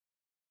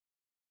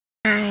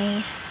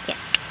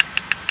Yes.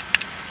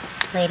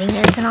 Lighting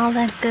isn't all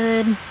that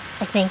good.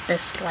 I think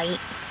this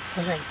light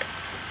is like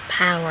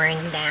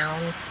powering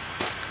down.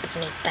 I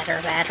need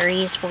better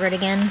batteries for it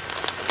again.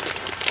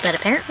 But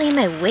apparently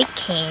my wig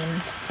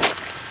came,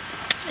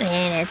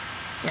 and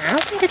I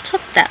don't think it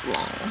took that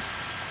long.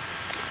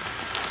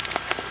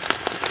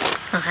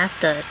 I'll have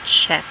to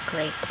check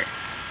like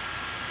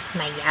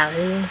my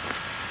Yahoo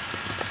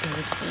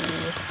and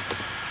see.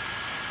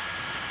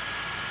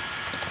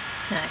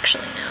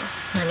 Actually, no.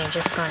 Let me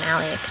just go on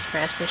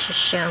Aliexpress. It should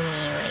show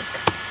me, like,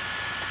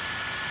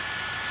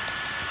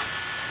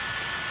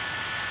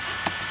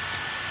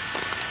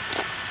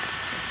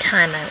 the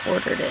time I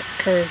ordered it,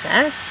 because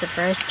I was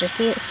surprised to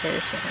see it so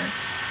soon.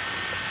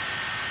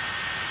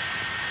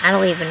 I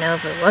don't even know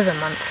if it was a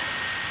month.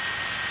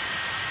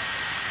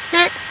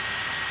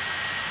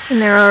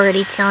 And they're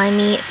already telling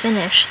me it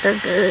finished. They're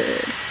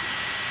good.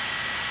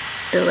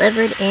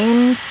 Delivered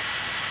in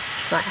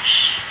 /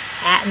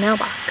 at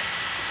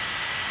mailbox.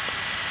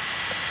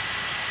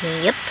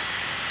 Yep.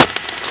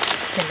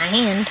 It's in my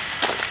hand.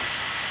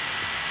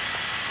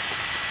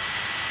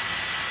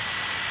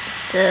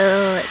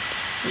 So, let's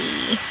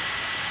see.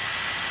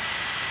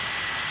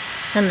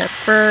 On the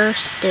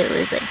first, it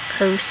was like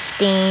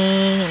posting,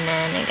 and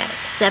then it got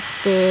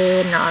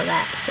accepted and all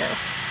that, so.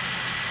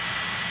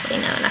 Wait,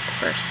 no, not the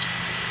first.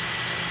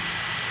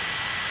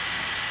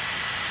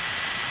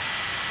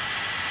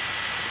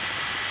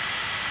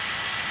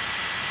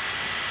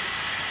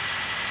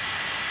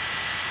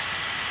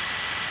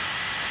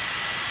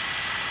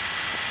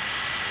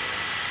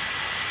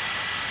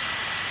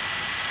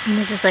 And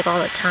this is like all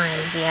the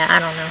times, yeah, I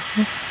don't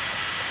know.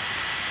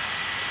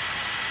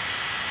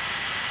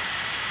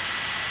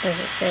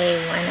 Does it say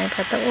when I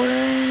put the order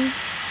in?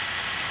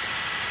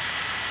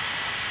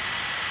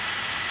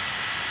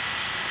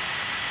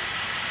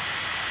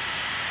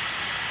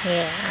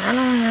 Yeah, I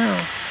don't know.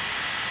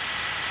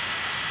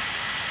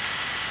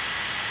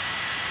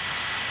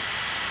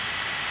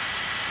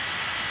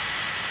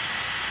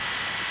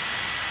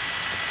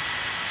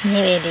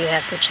 Maybe I do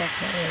have to check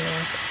my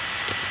email.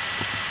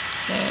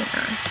 Hang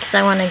on, because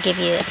I want to give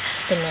you an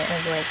estimate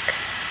of like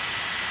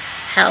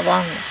how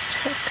long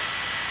this took.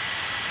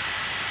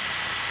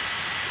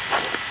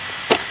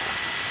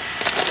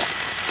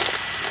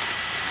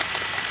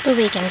 But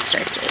we can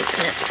start to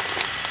open it.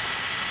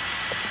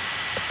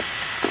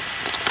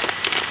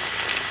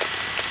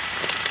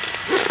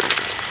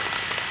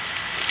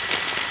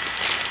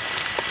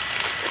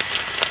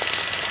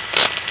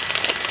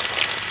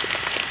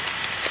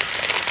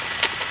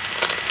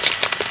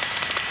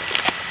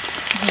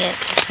 Yeah,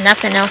 because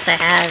nothing else I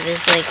have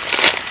is like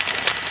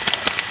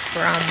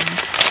from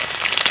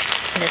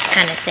this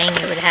kind of thing.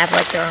 It would have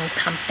like their own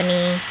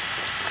company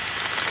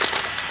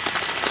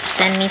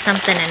send me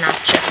something and not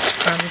just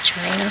from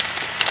China.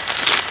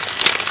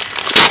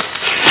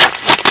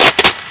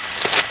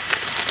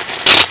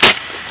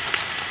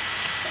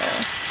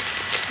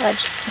 I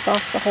just took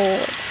off the whole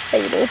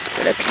label,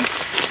 but okay.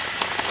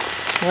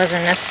 I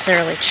wasn't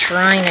necessarily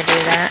trying to do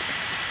that.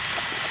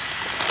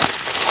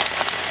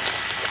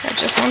 I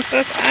just want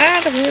this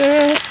out of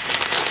here.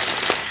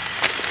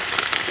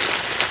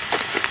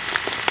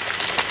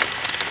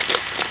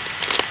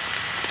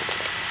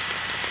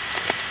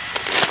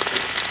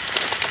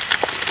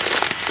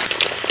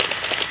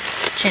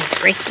 Trying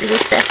to break through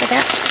this stuff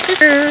without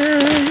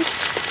scissors.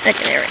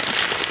 Okay, there we go.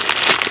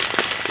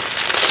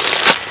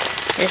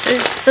 This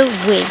is the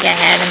wig I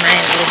had in my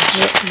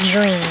legit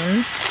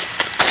dream.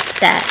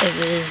 That it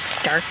was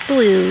dark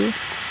blue,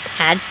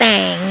 had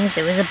bangs,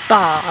 it was a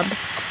bob,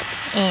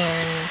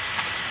 and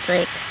it's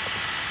like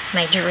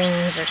my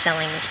dreams are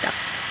selling me stuff.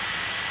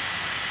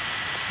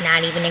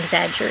 Not even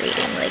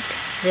exaggerating. Like,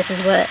 this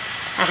is what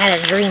I had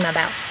a dream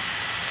about.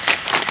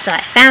 So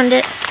I found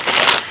it,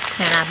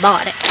 and I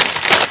bought it.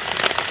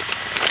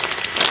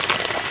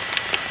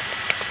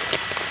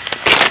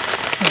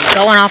 I'm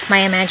going off my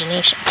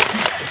imagination.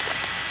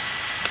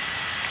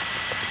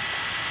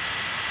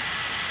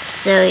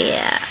 So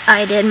yeah,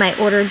 I did my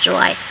order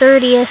July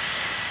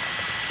 30th,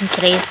 and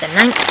today's the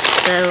 9th,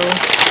 so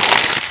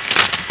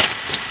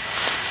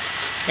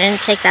it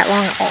didn't take that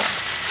long at all.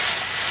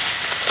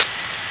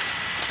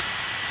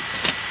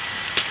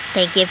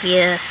 They give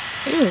you,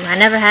 ooh, I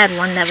never had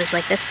one that was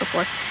like this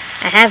before.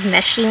 I have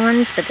meshy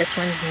ones, but this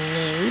one's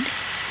nude,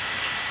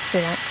 so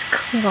that's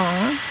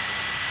cool.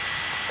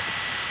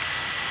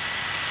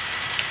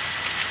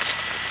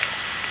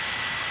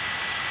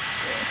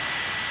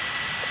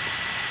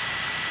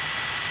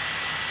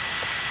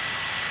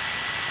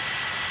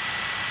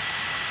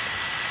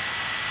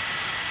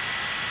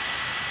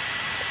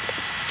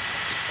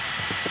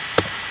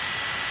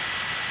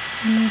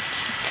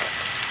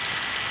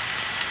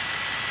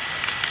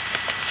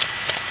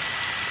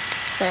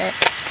 But,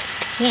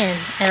 yeah,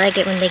 I like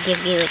it when they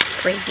give you, like,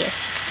 free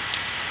gifts.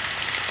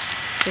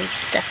 Free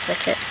stuff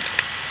with it.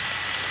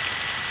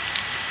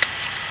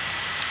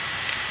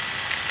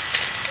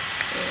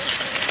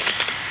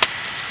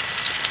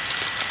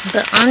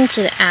 But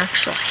onto the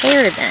actual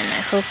hair then.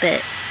 I hope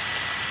it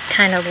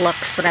kind of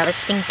looks what I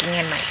was thinking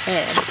in my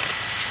head.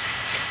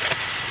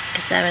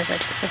 Because that was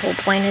like the whole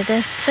point of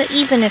this. But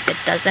even if it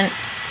doesn't,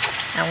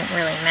 it won't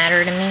really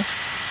matter to me.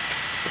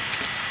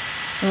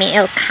 I mean,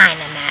 it'll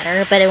kind of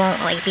matter, but it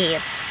won't like be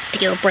a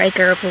deal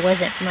breaker if it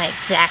wasn't my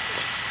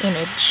exact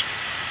image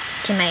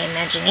to my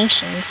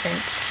imagination,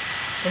 since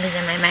it was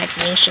in my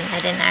imagination. I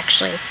didn't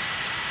actually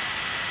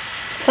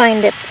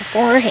find it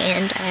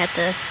beforehand. I had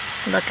to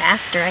look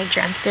after I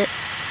dreamt it.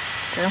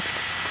 So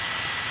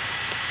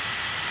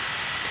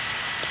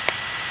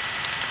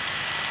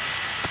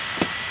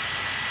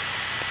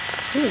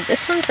ooh,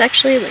 this one's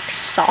actually like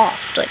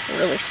soft, like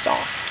really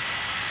soft.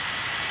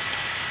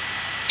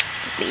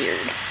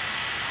 Weird.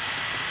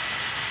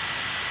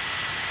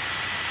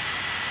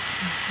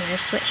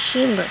 Here's what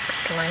she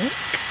looks like.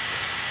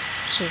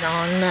 She's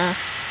on the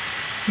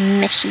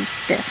meshy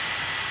stuff.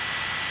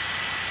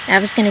 I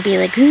was gonna be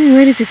like, ooh,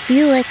 why does it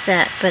feel like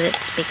that? But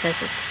it's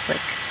because it's like,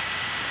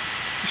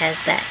 it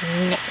has that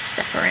net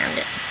stuff around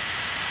it.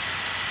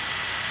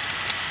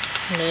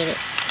 Made it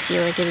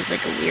feel like it was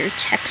like a weird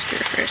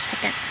texture for a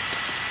second.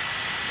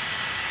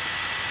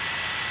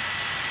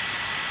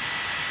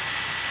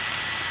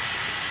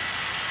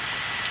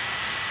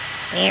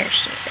 There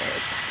she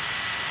is.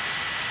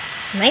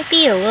 Might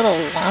be a little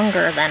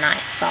longer than I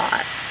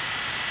thought,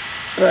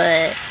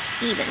 but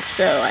even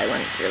so, I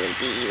wouldn't really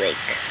be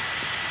like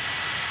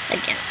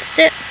against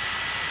it.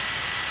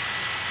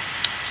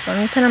 So let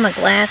me put on my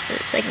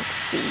glasses so I can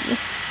see.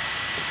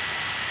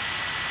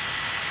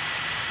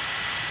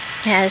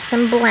 It has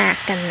some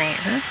black in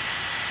there.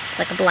 It's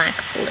like a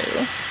black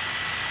blue.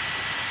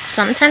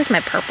 Sometimes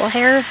my purple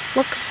hair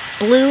looks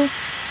blue,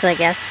 so I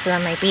guess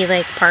that might be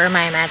like part of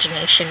my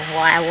imagination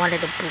why I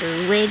wanted a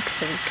blue wig,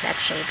 so it could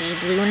actually be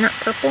blue and not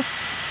purple.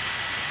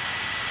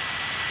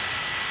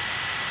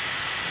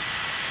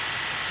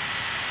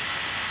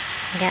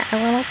 Got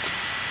a little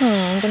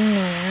tag in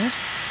there.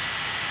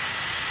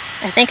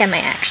 I think I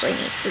might actually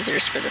need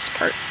scissors for this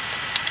part.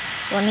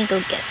 So let me go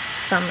get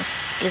some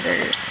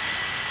scissors.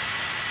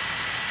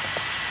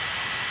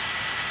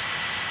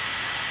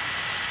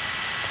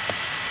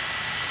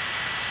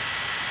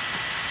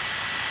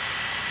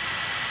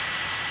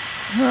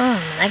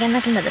 Naga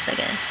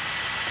motherfucker.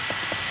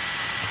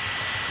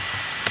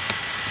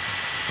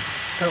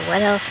 But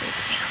what else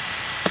is new?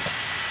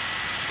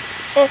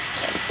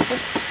 Okay,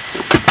 scissors.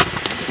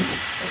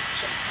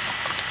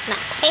 My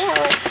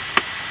palette.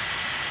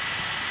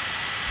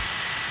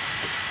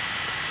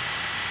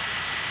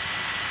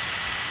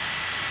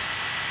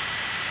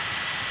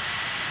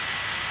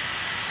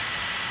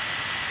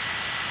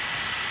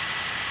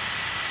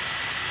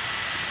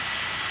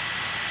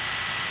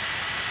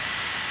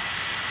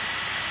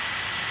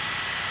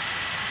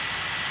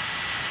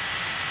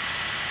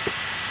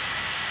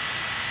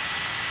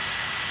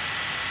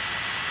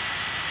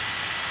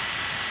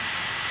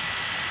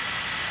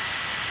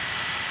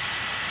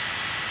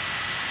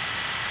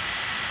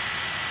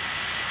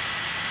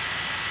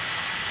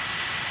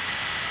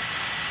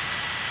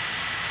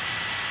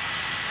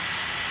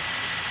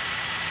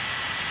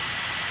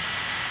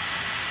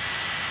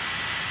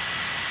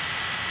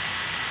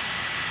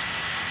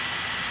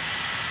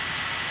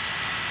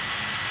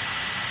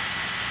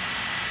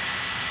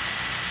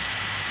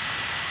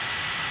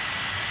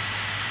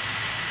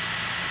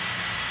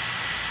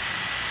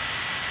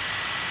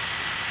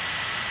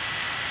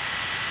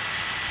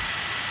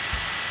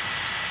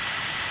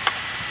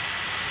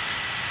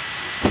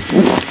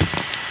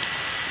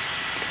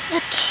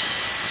 Okay,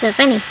 so if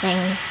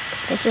anything,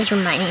 this is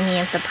reminding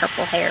me of the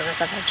purple hair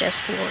that I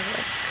just wore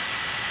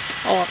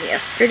like all of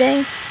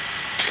yesterday.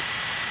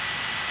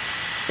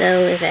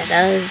 So if it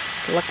does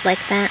look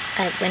like that,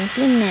 I wouldn't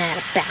be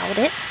mad about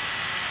it.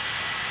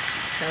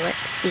 So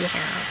let's see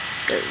how this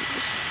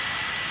goes.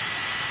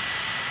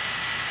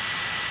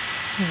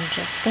 I'm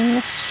adjusting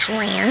the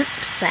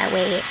straps, that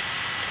way it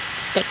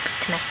sticks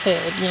to my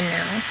head, you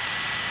know.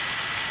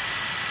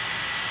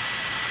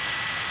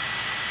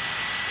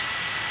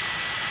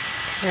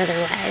 Because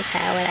otherwise,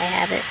 how would I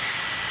have it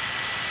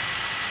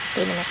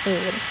stay to my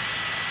head?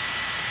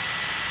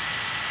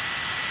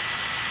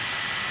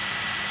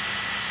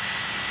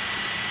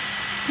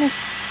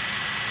 This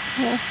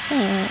little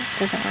thing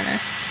doesn't want to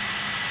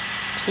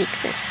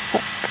take this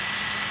hook.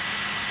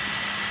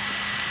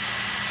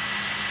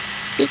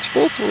 Bitch,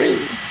 go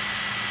through.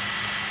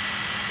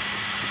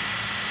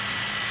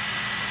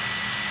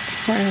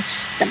 This one's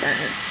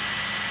stubborn.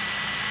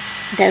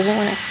 Doesn't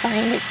want to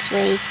find its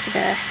way to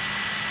the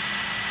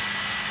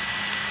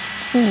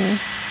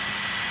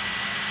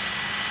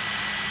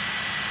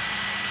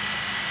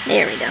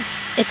There we go.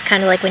 It's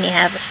kind of like when you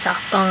have a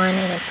sock on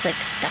and it's like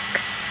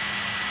stuck.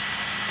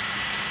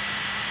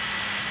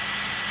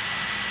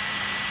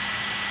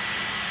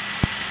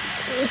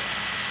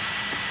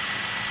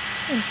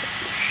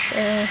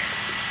 Sure.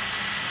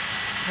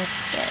 I'll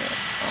get it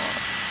all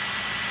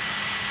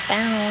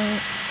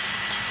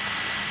balanced.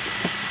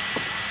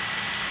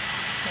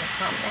 And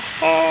on the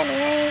head,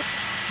 right?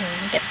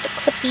 And get the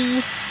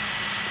clippy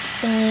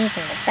thingies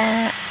in the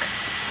back.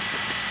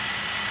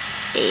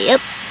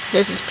 Yep.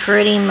 This is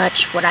pretty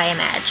much what I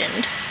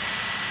imagined.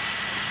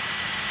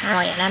 Oh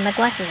yeah, I don't have my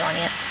glasses on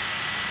yet.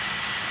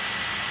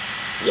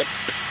 Yep.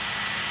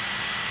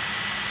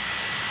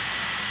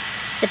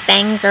 The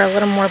bangs are a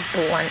little more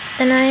blunt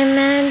than I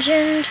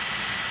imagined,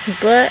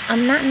 but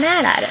I'm not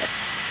mad at it.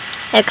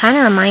 It kind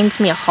of reminds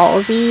me of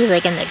Halsey,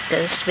 like in the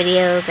Ghost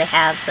video, they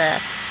have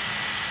the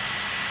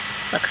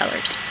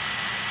colors.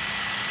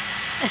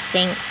 I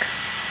think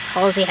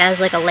Halsey has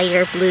like a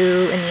lighter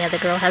blue and the other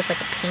girl has like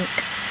a pink.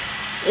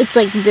 It's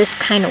like this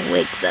kind of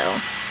wig though.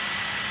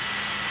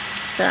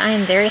 So I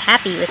am very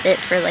happy with it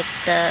for like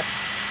the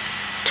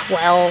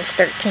 $12,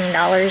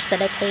 $13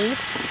 that I paid.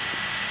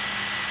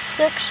 It's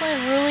actually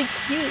really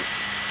cute.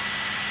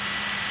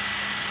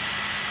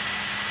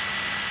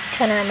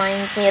 Kind of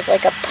reminds me of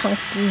like a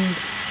punky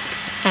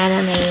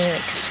anime,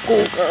 like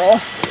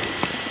schoolgirl.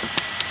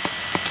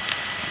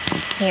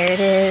 Here it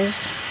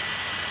is.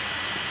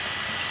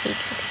 Let's see if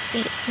you can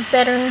see it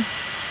better.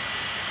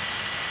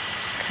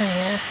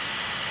 Kind of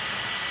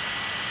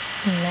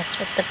mess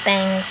with the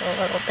bangs a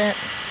little bit.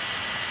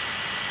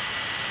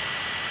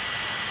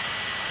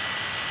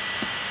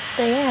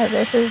 But yeah,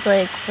 this is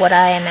like what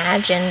I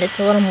imagined. It's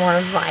a little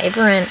more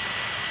vibrant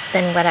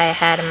than what I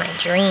had in my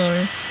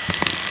dream.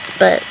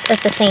 But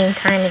at the same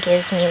time, it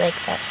gives me like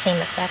that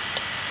same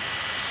effect.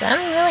 So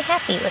I'm really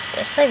happy with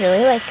this. I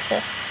really like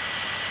this.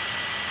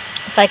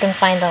 If I can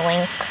find the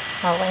link,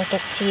 I'll link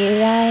it to you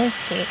guys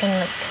so you can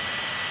like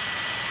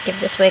give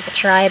this wig a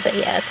try. But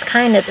yeah, it's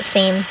kind of the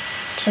same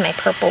to my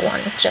purple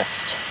one,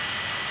 just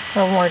a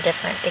little more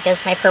different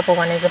because my purple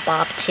one is a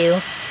bob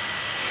too.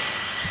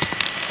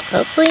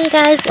 Hopefully you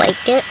guys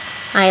like it.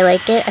 I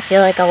like it. I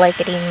feel like I'll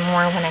like it even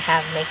more when I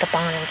have makeup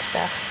on and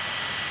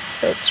stuff.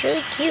 But it's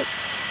really cute.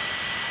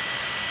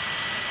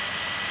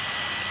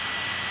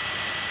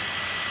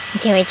 I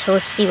can't wait till to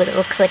see what it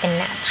looks like in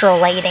natural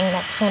lighting.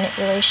 That's when it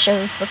really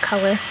shows the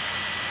color.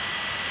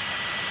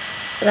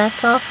 But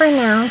that's all for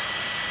now.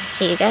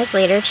 See you guys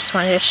later. Just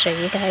wanted to show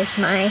you guys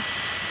my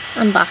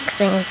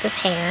unboxing with this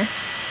hair.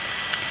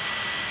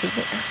 See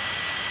ya.